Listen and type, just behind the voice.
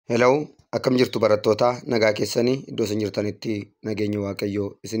Hello, akkam jirtu barattoota nagaa keessanii iddoo isin jirtanitti nageenya waaqayyoo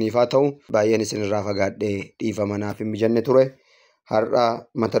isiniif haa ta'u. Baay'een isinirraa fagaadhee dhiifama naaf hin mijanne ture. Har'a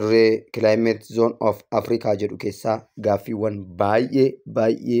mata duree Climate Zone of Africa jedhu keessaa gaaffiiwwan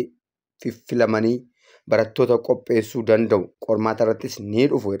baay'ee fiffilamanii barattoota qopheessuu danda'u. Qormaata irrattis ni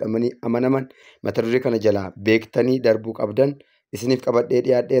dhufu jedhamanii amanaman mata duree kana jalaa beektanii darbuu qabdan isiniif qabadhee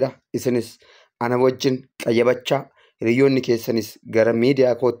dhiyaadheera. Isinis ana wajjin qayyabachaa hiriyoonni keessanis gara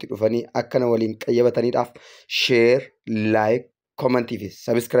miidiyaa kootti dhufanii akkana waliin qayyabataniidhaaf share, like, comment fi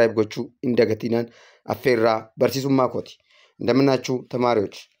subscribe gochuu hin dagatinaan affeerraa barsiisummaa kooti. እንደምናችሁ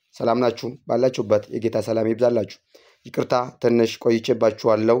ተማሪዎች ሰላም ናችሁ? ባላችሁበት የጌታ ሰላም ይብዛላችሁ። ይቅርታ ትንሽ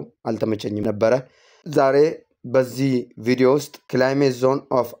ቆይቼባችኋለሁ አልተመቸኝም ነበረ። ዛሬ በዚህ ቪዲዮ ውስጥ ክላይሜት ዞን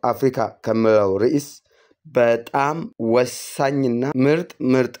ኦፍ አፍሪካ ከሚለው ርዕስ በጣም ወሳኝና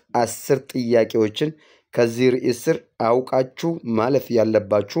ምርጥ 10 ጥያቄዎችን ከዚህ ርዕስ ስር አውቃችሁ ማለፍ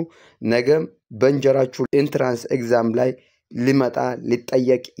ያለባችሁ ነገም በእንጀራችሁ ኢንትራንስ ኤግዛም ላይ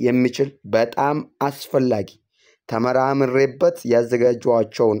ሊጠየቅ የሚችል በጣም አስፈላጊ ተመራምሬበት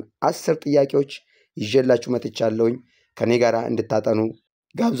ያዘጋጇቸውን 10 ጥያቄዎች ይዤላችሁ መጥቻለሁኝ። ከኔ ጋር እንድታጠኑ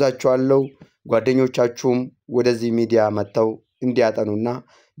ጋብዛችኋለሁ። ጓደኞቻችሁም ወደዚህ ሚዲያ መጥተው እንዲያጠኑና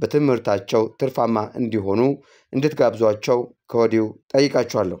በትምህርታቸው ትርፋማ እንዲሆኑ እንድትጋብዟቸው ከወዲሁ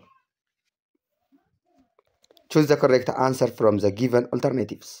ጠይቃችኋለሁ። Choose the correct answer from the given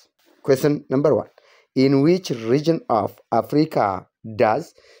alternatives. Question number 1. In which region of Africa does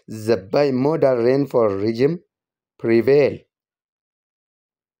the bimodal rainfall regime prevail?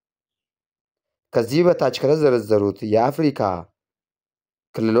 ከዚህ በታች ከተዘረዘሩት የአፍሪካ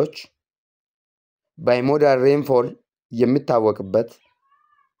ክልሎች ባይሞዳል ሬንፎል የሚታወቅበት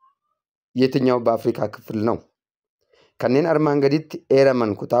የትኛው በአፍሪካ ክፍል ነው? ከነን አርማን ገዲት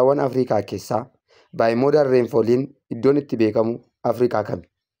ኤረመን ኩታዋን አፍሪካ ኬሳ ባይሞዳል ሬንፎሊን ኢዶን itti beekamu አፍሪካ ከሚ?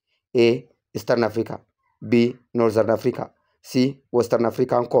 A. Eastern Africa, B. Northern Africa, C. Western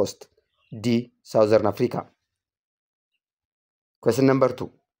African coast, D. Southern Africa. Question number 2.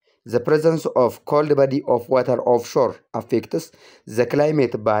 The presence of cold body of water offshore affects the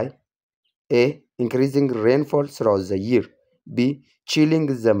climate by A. Increasing rainfall throughout the year, B. Chilling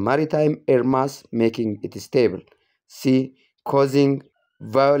the maritime air mass making it stable, C. Causing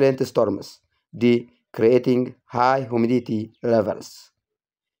violent storms, D. Creating high humidity levels.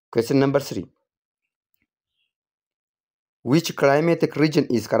 Question number 3. Which climatic region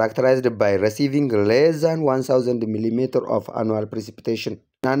is characterized by receiving less than 1000 mm of annual precipitation?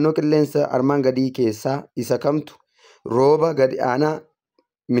 Naannoo qilleensa armaan gadii keessaa isa kamtu rooba gadi aanaa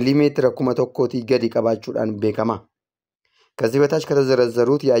ሚሊሜትር 1000 ገዲ ቀባቹዳን ቤከማ? ከዚህ በታች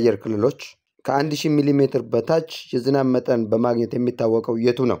ከተዘረዘሩት የአየር ክልሎች ከ1000 ሚሊሜትር በታች የዝናብ መጠን በማግኘት የሚታወቀው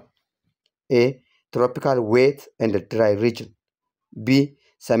የቱ ነው? A. Tropical wet and dry region, B.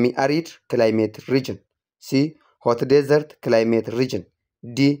 Semi-arid climate region, C. Hot desert climate region,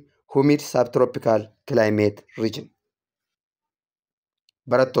 D. Humid subtropical climate region.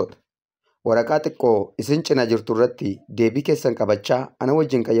 barattoota waraqaa xiqqoo isin cina jirtu irratti deebii keessan qabachaa ana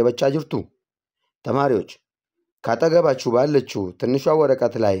wajjin qayyabachaa jirtu? ተማሪዎች ካጠገባችሁ ባለችው ትንሿ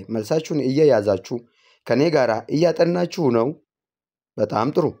ወረቀት ላይ መልሳችሁን እየያዛችሁ ከኔ ጋራ እያጠናችሁ ነው? በጣም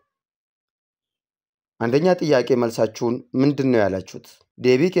ጥሩ። አንደኛ ጥያቄ መልሳችሁን ምንድነው ያላችሁት?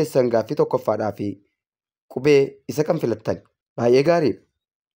 ዴቢ ኬሰን ጋፊ ተኮፋዳፊ ቁቤ ይሰከም ፍለተን ባየጋሪ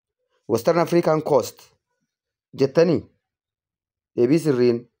ዌስተርን አፍሪካን ኮስት ጀተኒ ዴቢ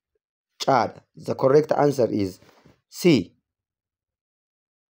ስሪን ጫድ. The correct answer is C.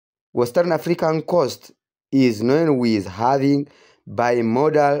 Western African coast is known with having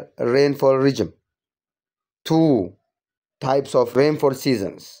bimodal rainfall regime. 2 types of rainfall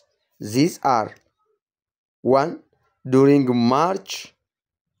seasons. These are 1. During March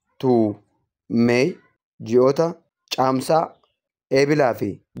to May, ji'oota caamsaa eebilaa fi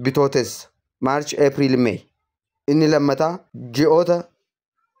bitootes March, April, May. Inni lammataa ji'oota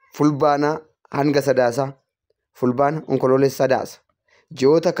fulbaanaa hanga sadaasaa, fulbaana onkololeessa sadaasa.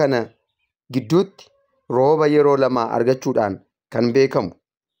 ji'oota kana gidduutti rooba yeroo lamaa argachuudhaan kan beekamu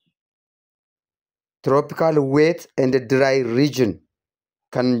tropical wet and dry region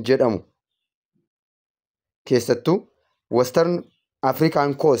kan jedhamu. keessattuu Western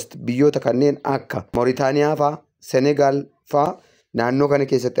African coast biyyoota kanneen akka Mauritania fa Senegal fa naannoo kana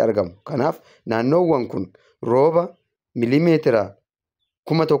keessatti argamu. Kanaaf naannoowwan kun rooba milimeetira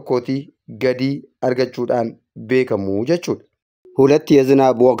 1000 ገዲ argachuudhaan beekamu jechuudha. ሁለት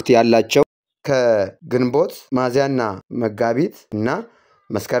የዝናብ ወቅት ያላቸው ከግንቦት ሚያዝያና መጋቢት እና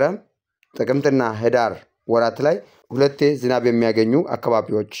መስከረም ጥቅምትና ህዳር ወራት ላይ ሁለቴ ዝናብ የሚያገኙ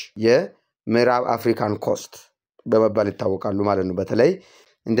አካባቢዎች የምዕራብ አፍሪካን ኮስት በመባል ይታወቃሉ ማለት ነው። በተለይ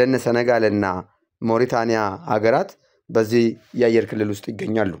እንደነ ሰነጋልና ሞሪታኒያ ሀገራት በዚህ የአየር ክልል ውስጥ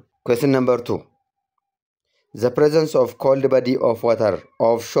ይገኛሉ። Question number 2. The presence of cold body of water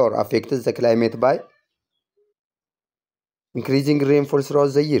offshore affects the climate by increasing rainfall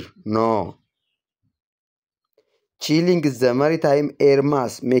throughout the year? No. Chilling the maritime air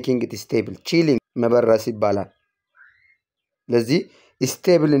mass making it stable. Chilling መበረስ ይባላል። ለዚህ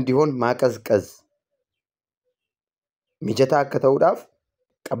stable እንዲሆን ማቀዝቀዝ ሚጀታ ከተውዳፍ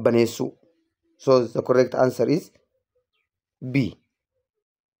ቀበኔሱ. So the correct answer is B.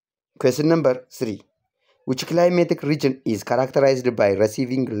 Question number 3. Which climatic region is characterized by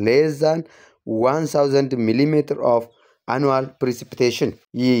receiving less than 1000 millimeter of annual precipitation?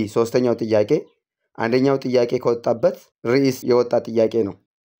 ይህ ሶስተኛው ጥያቄ አንደኛው ጥያቄ ከወጣበት ርዕስ የወጣ ጥያቄ ነው።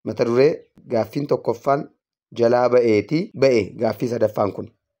 መተዱሬ ጋፊን ተኮፋን ጀላ በኤ ጋፊ ሰደፋን ኩን.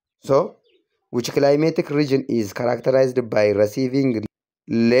 So which climatic region is characterized by receiving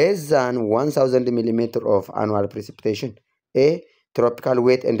less than 1000 millimeter of annual precipitation? A. Tropical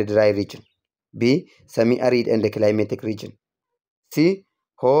wet and dry region. B. Semi-arid and climatic region. C.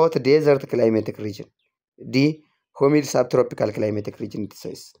 Hot desert climatic region. D. Humid subtropical climatic region. It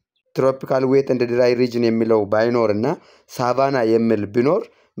says tropical wet and dry region የሚለው ባይኖርና ሳቫና የሚል ቢኖር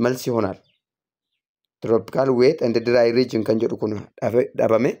መልስ ይሆናል። tropical wet and dry region kan jedhu kun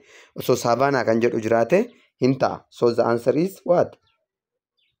dhabame so savanna kan jedhu jiraate hinta. So the answer is what?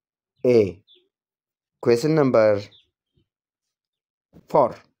 A. Question number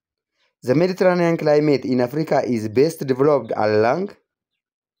 4. The Mediterranean climate in Africa is best developed along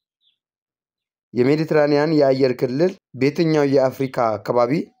የሜዲትራኒያን የአየር ክልል በየትኛው የአፍሪካ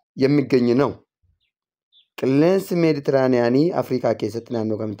አካባቢ የሚገኝ ነው? ቅልንስ ሜዲትራኒያኒ አፍሪካ ከሰት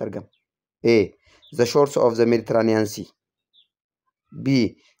ናኖ ከምተርገም A. The shores of the Mediterranean Sea. B.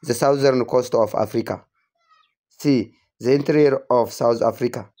 The southern coast of Africa. C. The interior of South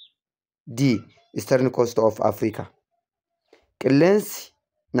Africa. D. Eastern coast of Africa. ቅልንስ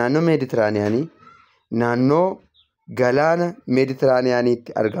ናኖ ሜዲትራኒያኒ ናኖ ጋላና ሜዲትራኒያኒ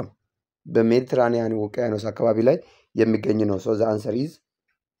አርጋም በሜዲትራኒያን ውቅያኖስ አካባቢ ላይ የሚገኝ ነው። So the answer is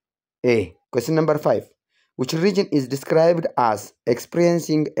A. Question number 5. Which region is described as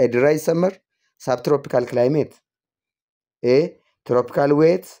experiencing a dry summer subtropical climate? A. Tropical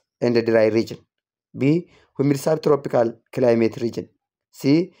wet and dry region. B. Humid subtropical climate region.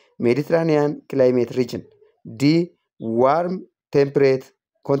 C. Mediterranean climate region. D. Warm temperate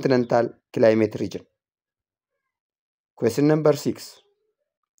continental climate region. Question number 6.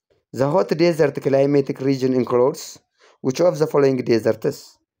 The hot desert climatic region includes which of the following deserts?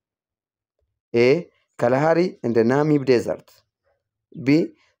 A. Kalahari and the Namib Desert. B.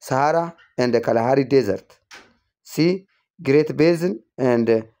 Sahara and the Kalahari Desert. C. Great Basin and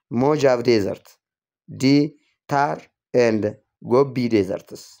Mojave Desert. D. Thar and Gobi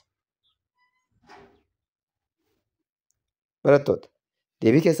Deserts. Baratot.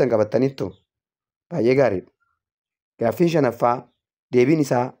 Debi keessan qabataniittu baay'ee gaariidha. Gaaffii shanaffaa deebiin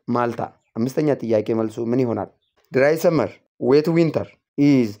isaa maal ta'a? Ammistaኛ ጥያቄ መልሱ ምን ይሆናል? Dry summer, wet winter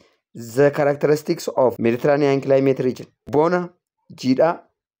is the characteristics of Mediterranean climate region. Bona jiidha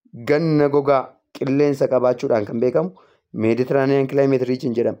ganna gogaa qilleensa qabaachuudhaan kan beekamu Mediterranean climate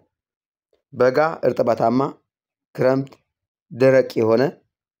region jedhama. በጋ እርጥበታማ ክረምት ደረቅ የሆነ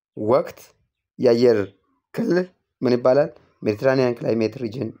ወቅት የአየር ክልል ምን ይባላል? Mediterranean climate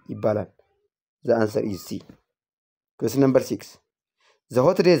region ይባላል. The answer is C. Question number 6. The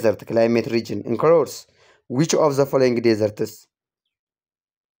hot desert climate region includes which of the following deserts?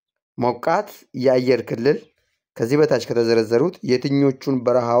 ሞቃት የአየር ክልል ከዚህ በታች ከተዘረዘሩት የትኞቹን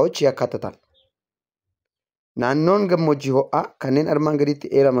በረሃዎች ያካትታል? ናኖን ገሞጂ ሆአ ከነን አርማን ገዲት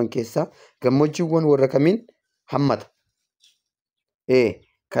ኤራመን ኬሳ ገሞጂውን ወረከሚን ሐመት A.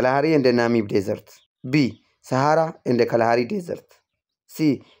 Kalahari and the Namib Desert. B. Sahara and the Kalahari Desert.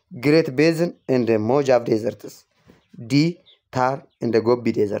 C. Great Basin and the Mojave Deserts. D. Thar and the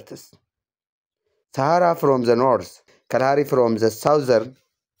Gobi Deserts. Sahara from the north, Kalahari from the southern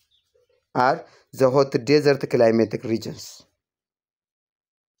are the hot desert climatic regions.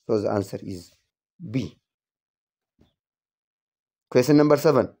 So the answer is B. Question number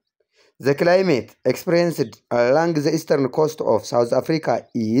 7. The climate experienced along the eastern coast of South Africa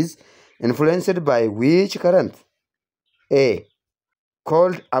is influenced by which current? A.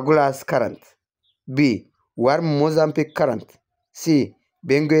 Cold Agulhas current. B. Warm Mozambique current. C.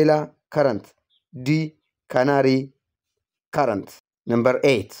 Benguela current. D. Canary current. Number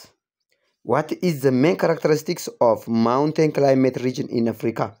 8. What is the main characteristics of mountain climate region in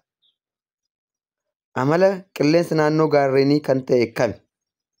Africa? Amala qilleensa naannoo gaarreenii kan ta'e kan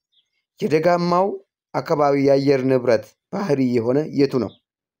የደጋማው አካባቢ የአየር ንብረት ባህሪ የሆነ የቱ ነው?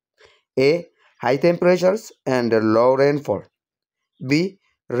 A. High temperatures and low rainfall. B.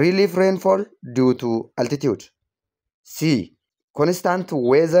 Relief rainfall due to altitude. C. Constant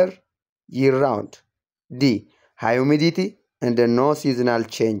weather year-round. D. High humidity and no seasonal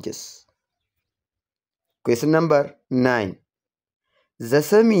changes. Question number 9. The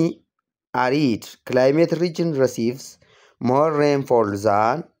semi-arid climate region receives more rainfall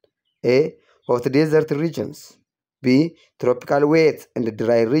than A. Hot desert regions. B. Tropical wet and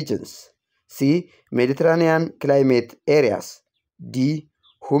dry regions. C. Mediterranean climate areas. D.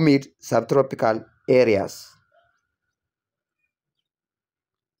 Humid subtropical areas.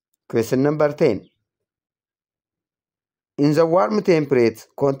 Question number 10. In the warm temperate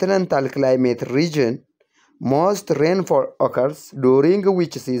continental climate region, most rainfall occurs during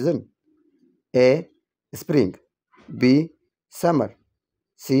which season? A. Spring. B. Summer.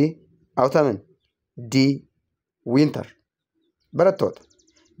 C. Autumn. D. Winter. Barattoota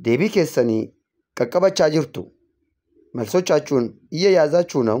deebii keessanii qaqqabachaa jirtu መልሶቻችሁን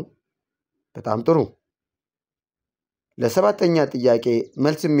እየያዛችሁ ነው? በጣም ጥሩ። ለሰባተኛ ጥያቄ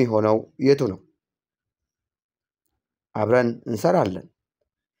መልስ የሚሆነው የቱ ነው? አብረን እንሰራለን።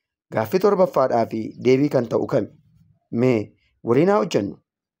 ጋፊ torbaffadhaa fi deebii kan ta'u kami? Mee waliin haa hojjennu.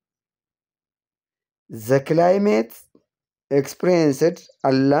 The climate experienced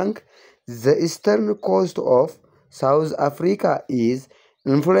along the eastern coast of South Africa is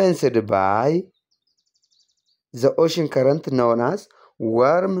influenced by the ocean current known as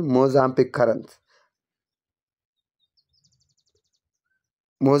warm Mozambique current.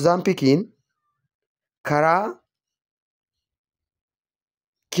 Mozambiquein karaa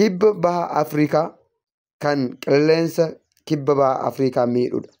kibba baha Afrikaa kan qilleensa kibba baha Afrikaa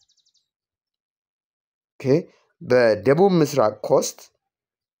miidhudha. በደቡብ ምስራቅ ኮስት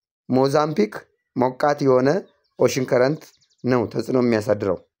ሞዛምቢክ ሞቃት የሆነ ኦሽን ከረንት ነው ተጽዕኖ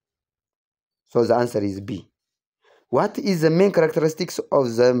የሚያሳድረው። So the answer is B. What is the main characteristics of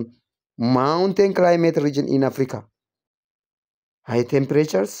the mountain climate region in Africa? High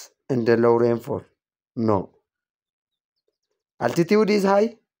temperatures and low rainfall. No. Altitude is high,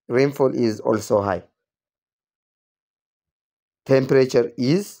 rainfall is also high. Temperature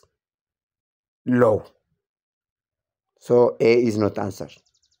is low. So A is not answered.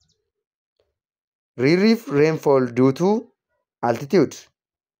 Relief rainfall due to altitude.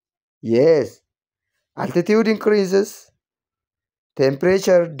 Yes. Altitude increases,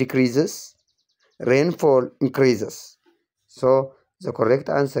 temperature decreases, rainfall increases. So the correct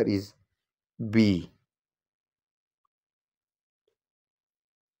answer is B.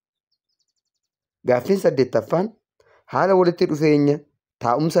 Gaaffiin saddeettaffaan haala walitti dhufeenya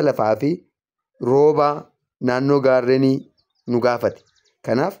taa'umsa lafaa fi roobaa naannoo gaarrenii nu gaafate.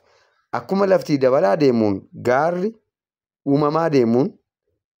 Kanaaf akkuma laftii dabalaa deemuun gaarri uumamaa deemuun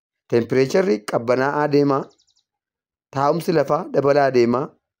tempereecherri qabbanaa'aa deemaa, taa'umsi lafaa dabalaa deemaa,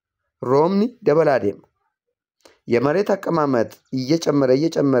 roobni dabalaa deema። የመሬት አቀማመጥ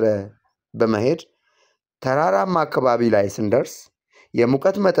እየጨመረ በመሄድ ተራራማ አካባቢ ላይ ስንደርስ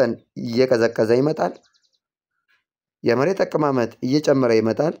የሙቀት መጠን እየቀዘቀዘ ይመጣል። የመሬት አቀማመጥ እየጨመረ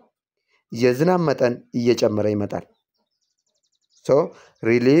ይመጣል። የዝናብ መጠን እየጨመረ ይመጣል። So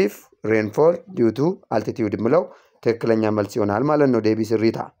relief rainfall due to altitude ምለው ትክክለኛ መልስ ይሆናል ማለት ነው። ዴቢ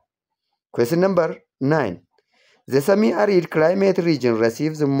ስሪታ። Question number 9. The semi-arid climate region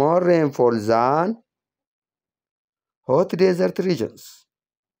receives more rainfall than hot desert regions.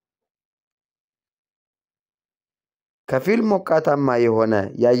 ከፊል ሞቃታማ የሆነ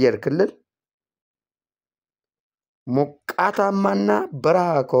የአየር ክልል ሞቃታማና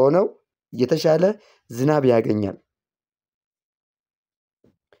በረሃ ከሆነው የተሻለ ዝናብ ያገኛል።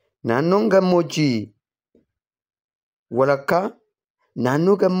 ናኖን ገሞጂ ወለካ ናኖ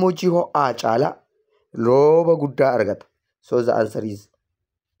ገሞጂ ሆአ ጫላ ሮባ ጉዳ አርገታ። So the answer is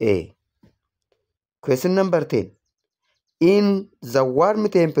A. Question number 10. In the warm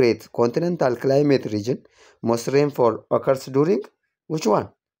temperate continental climate region, most rainfall occurs during which one?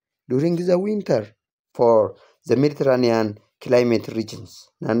 During the winter for the Mediterranean climate regions.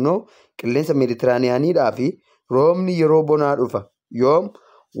 Naannoo qilleensa Mediterraneaniidhaa fi roobni yeroo bonaa dhufa yoom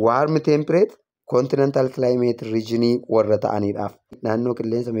warm temperate continental climate regionii warra ta'aniidhaaf naannoo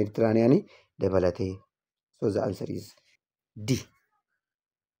qilleensa Mediterraneanii dabalatee. So the answer is D.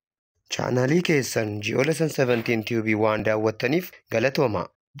 Chaanalii keessan Geolesson 17 Tube waan daawwattaniif galatooma.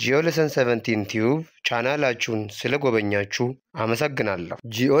 Geolesson 17 Tube chaanaalachuun sila gobanyaachuu አመሰግናለሁ።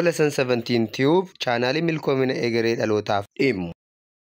 Geolesson 17 Tube chaanaalii milkoomina egeree dhalootaaf dhimmu.